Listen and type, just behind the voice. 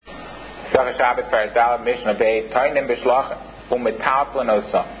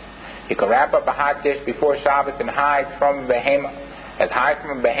You can wrap up a hot dish before Shabbos in hides from a behema, as hides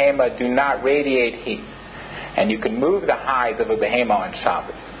from a behema do not radiate heat. And you can move the hides of a behema on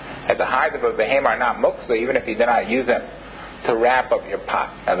Shabbos, as the hides of a behema are not muksa, even if you do not use them to wrap up your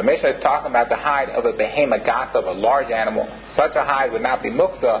pot. Now the Mishnah is talking about the hide of a behema gasa, of a large animal. Such a hide would not be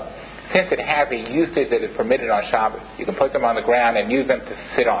muksa, since it has a usage that is permitted on Shabbos. You can put them on the ground and use them to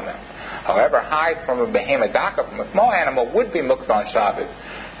sit on them. However, hides from a behema daka, from a small animal, would be muksa on Shabbos,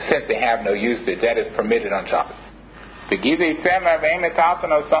 since they have no usage that is permitted on Shabbos. You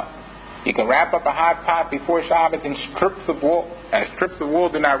can wrap up a hot pot before Shabbos in strips of wool, and strips of wool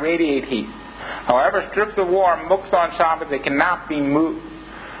do not radiate heat. However, strips of wool are muksa on Shabbos. They cannot be moved,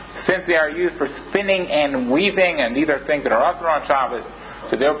 since they are used for spinning and weaving, and these are things that are also on Shabbos,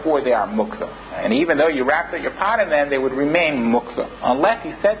 so therefore they are muksa. And even though you wrapped up your pot in them, they would remain muksa, unless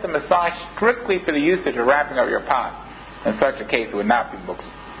you set them aside strictly for the usage of wrapping up your pot. In such a case, it would not be muksa.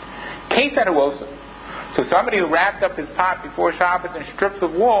 Case aduosa. So somebody who wrapped up his pot before Shabbos in strips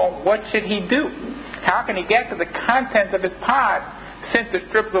of wool, what should he do? How can he get to the contents of his pot, since the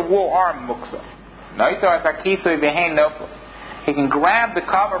strips of wool are muksa? He can grab the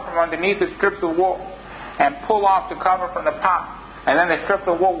cover from underneath the strips of wool and pull off the cover from the pot, and then the strips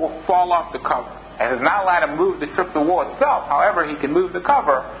of wool will fall off the cover. And he's not allowed to move the strips of wool itself. However, he can move the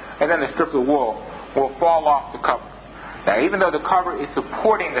cover, and then the strips of wool will fall off the cover. Now, even though the cover is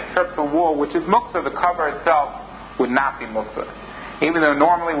supporting the strips of wool, which is muksa, the cover itself would not be muksa. Even though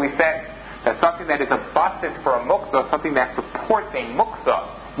normally we say that something that is a basis for a muksa, something that supports a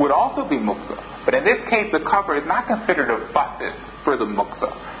muksa, would also be muksa. But in this case, the cover is not considered a basis for the muksa,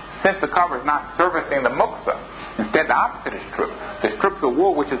 since the cover is not servicing the muksa. Instead, the opposite is true. The strips of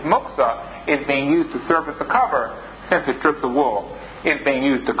wool, which is muksa, is being used to service the cover, since the strips of Wool is being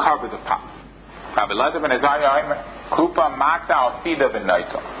used to cover the pot. Rabbi Elazar ben Azariah, Kupa Mata al Sida ben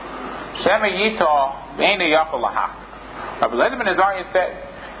Naito. Shema Yito Veinu Yachol Lahach. Rabbi Elazar ben Azariah said,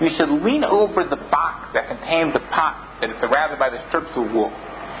 you should lean over the box that contains the pot that is surrounded by the strips of wool.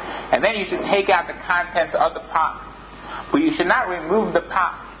 And then you should take out the contents of the pot. But you should not remove the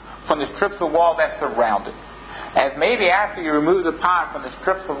pot from the strips of wool that surround it. As maybe after you remove the pot from the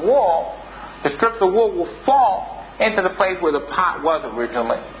strips of wool will fall into the place where the pot was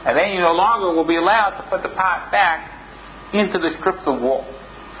originally. And then you no longer will be allowed to put the pot back into the strips of wool.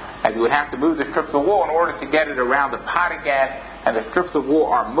 As you would have to move the strips of wool in order to get it around the pot again, and the strips of wool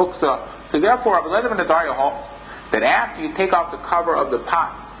are muksa. So therefore, Rabbi Elazar ben Azariah holds that after you take off the cover of the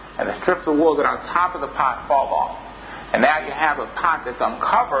pot, and the strips of wool that are on top of the pot fall off, and now you have a pot that's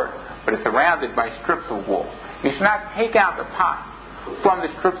uncovered, but it's surrounded by strips of wool. You should not take out the pot from the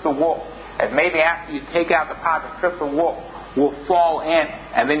strips of wool, as maybe after you take out the pot, the strips of wool will fall in,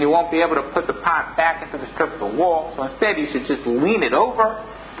 and then you won't be able to put the pot back into the strips of wool. So instead, you should just lean it over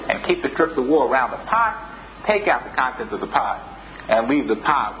and keep the strips of wool around the pot, take out the contents of the pot, and leave the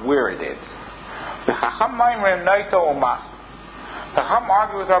pot where it is. The Chacham argue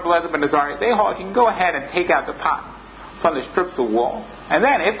with Rabbi Elazar ben Azariah. They hold you can go ahead and take out the pot from the strips of wool, and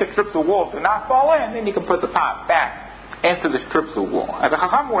then if the strips of wool do not fall in, then you can put the pot back into the strips of wool. And the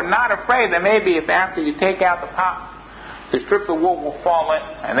Chacham were not afraid that maybe if after you take out the pot, the strips of wool will fall in,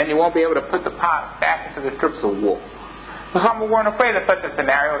 and then you won't be able to put the pot back into the strips of wool. The Chacham weren't afraid of such a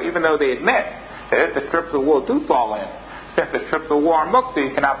scenario, even though they admit that if the strips of wool do fall in, since the strips of wool are muksa,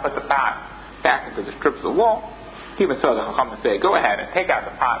 you cannot put the pot back into the strips of wool. Even so, the Chacham say, go ahead and take out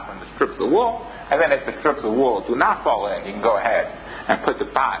the pot from the strips of wool, and then if the strips of wool do not fall in, you can go ahead and put the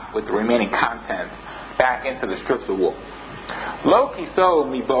pot with the remaining contents back into the strips of wool. Lo kiso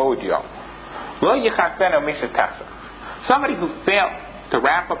mi bo'odio, lo yichasenu mishatasa. Somebody who failed to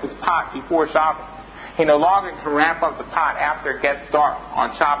wrap up his pot before Shabbos, he no longer can wrap up the pot after it gets dark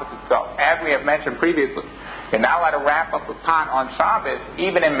on Shabbos itself. As we have mentioned previously, you're not allowed to wrap up the pot on Shabbos,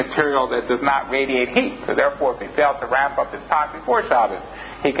 even in material that does not radiate heat. So therefore, if he failed to wrap up his pot before Shabbos,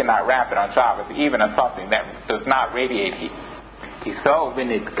 he cannot wrap it on Shabbos, even on something that does not radiate heat. If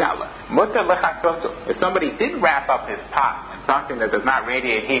somebody did wrap up his pot in something that does not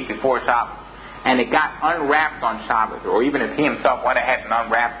radiate heat before Shabbos, and it got unwrapped on Shabbos, or even if he himself went ahead and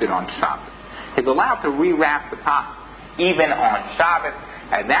unwrapped it on Shabbos, he's allowed to rewrap the pot even on Shabbos.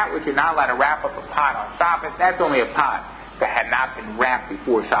 And that which you're not allowed to wrap up a pot on Shabbos, that's only a pot that had not been wrapped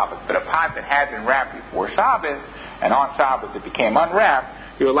before Shabbos. But a pot that had been wrapped before Shabbos, and on Shabbos it became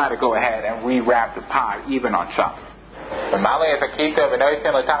unwrapped, you're allowed to go ahead and rewrap the pot even on Shabbos. You're allowed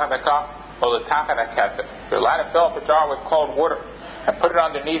to fill up a jar with cold water and put it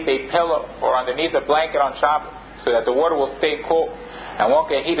underneath a pillow or underneath a blanket on Shabbos, so that the water will stay cool and won't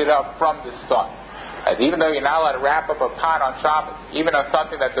get heated up from the sun. As even though you're not allowed to wrap up a pot on Shabbos, even on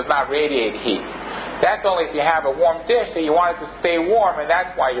something that does not radiate heat, that's only if you have a warm dish that you want it to stay warm, and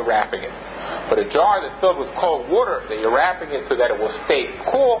that's why you're wrapping it. But a jar that's filled with cold water, that you're wrapping it so that it will stay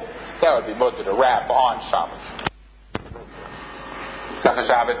cool, that would be mutter to wrap on Shabbos. With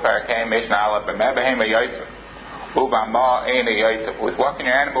what can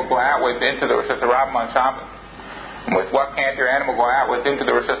your animal go out with into the Rosh Hashanah on Shabbos? And with what can't your animal go out with into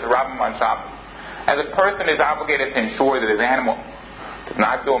the Rosh Hashanah on Shabbos? As a person is obligated to ensure that his animal does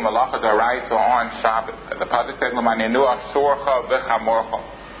not do a malacha d'oraisa on Shabbos. As the pasuk says, "L'manenuach shorcha v'chamorcha."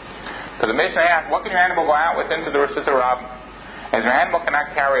 So the Mishnah asks, what can your animal go out with into the Rosh Hashanah? As your animal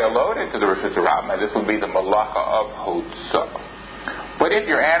cannot carry a load into the Rosh Hashanah, this would be the malacha of hotzah. But if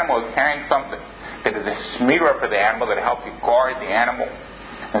your animal is carrying something that is a shmirah for the animal, that helps you guard the animal,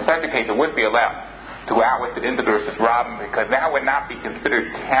 in such a case it would be allowed to go out with it into the Rosh Hashanah, because that would not be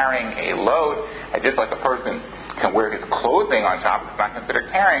considered carrying a load. And just like a person can wear his clothing on Shabbos, it's not considered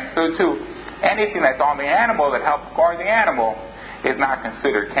carrying, so too anything that's on the animal that helps guard the animal is not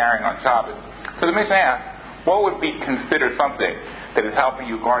considered carrying on Shabbos. So the Mishnah asks, what would be considered something that is helping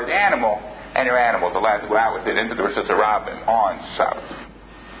you guard the animal, and your animal is allowed to go out with it into the Rosh Hashanah on Shabbos?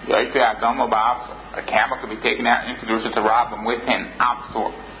 A camel could be taken out into the Rosh Hashanah with an absor.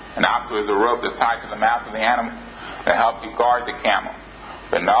 An absor is a rope that's tied to the mouth of the animal that helps you guard the camel.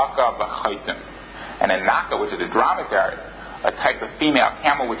 And a naka, which is a dromedary, a type of female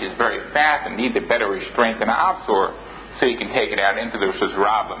camel which is very fast and needs a better restraint than an absor, so you can take it out into the Rosh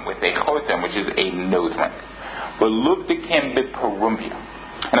Hashanah with a chotem, which is a nose ring. But lubdikin biparumbia.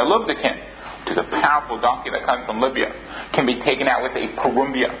 And a lubdikin, which is a powerful donkey that comes from Libya, can be taken out with a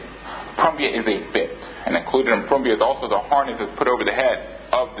parumbia. Parumbia is a bit, and included in parumbia is also the harness that's put over the head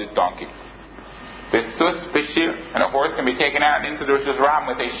of the donkey. The sus bishir, and a horse can be taken out into the Rosh Hashanah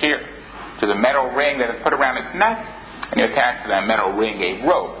with a shear, to the metal ring that is put around its neck, and you attach to that metal ring a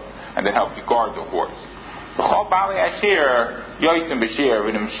rope, and that helps you guard the horse. And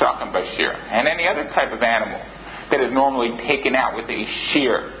any other type of animal that is normally taken out with a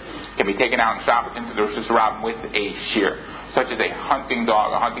shear can be taken out in Shabbos into the Rosh Hashanah with a shear, such as a hunting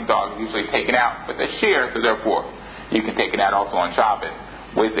dog. A hunting dog is usually taken out with a shear, so therefore you can take it out also on Shabbos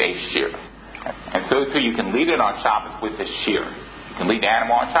with a shear. And so too you can lead it on Shabbos with a shear. You can lead the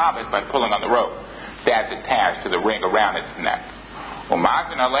animal on Shabbos by pulling on the rope that's attached to the ring around its neck.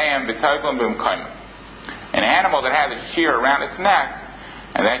 An animal that has a shear around its neck,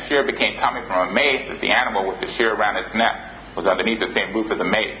 and that shear became tummy from a mace, that the animal with the shear around its neck was underneath the same roof as the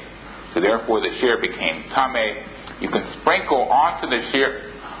mace. So therefore the shear became tummy. You can sprinkle onto the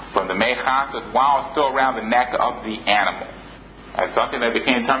shear from the mechasas while it's still around the neck of the animal. As something that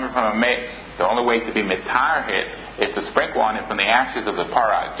became tummy from a mace, the only way to be mitar it is to sprinkle on it from the ashes of the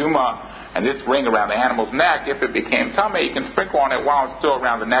para aduma, and this ring around the animal's neck, if it became tummy, you can sprinkle on it while it's still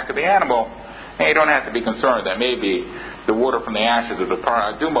around the neck of the animal, and you don't have to be concerned that maybe the water from the ashes of the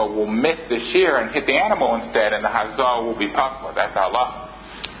para aduma will miss the shear and hit the animal instead, and the hazah will be possible. That's Allah.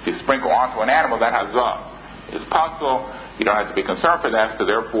 If you sprinkle onto an animal, that hazah is possible. You don't have to be concerned for that, so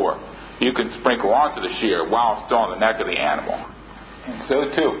therefore you can sprinkle onto the shear while it's still on the neck of the animal. And so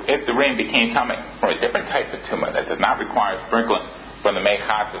too, if the ring became coming from a different type of tumor that does not require sprinkling from the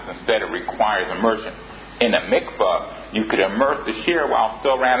mechatzis, instead it requires immersion in a mikvah, you could immerse the shear while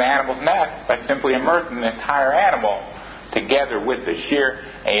still around the animal's neck by simply immersing the entire animal together with the shear,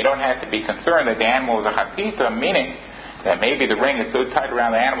 and you don't have to be concerned that the animal is a hatita, meaning that maybe the ring is so tight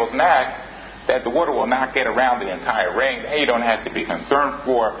around the animal's neck that the water will not get around the entire ring. And you don't have to be concerned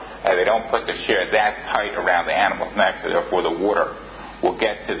for, as they don't put the shear that tight around the animal's neck, so therefore the water will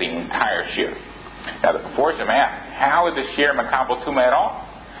get to the entire shear. Now the proportion asks, how is the shear makabel tumah at all?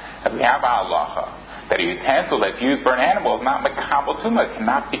 If we have a halacha that a utensil that's used for an animal is not makabel tumah, it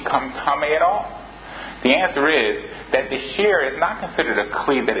cannot become tumah at all. The answer is that the shear is not considered a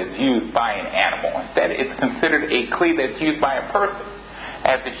kli that is used by an animal. Instead, it's considered a kli that's used by a person.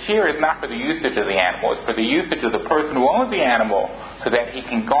 As the shear is not for the usage of the animal, it's for the usage of the person who owns the animal so that he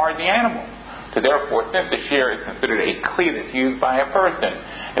can guard the animal. So therefore, since the shear is considered a kli that's used by a person,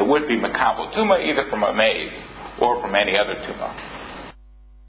 it would be makabel tumah either from a maze or from any other tumah.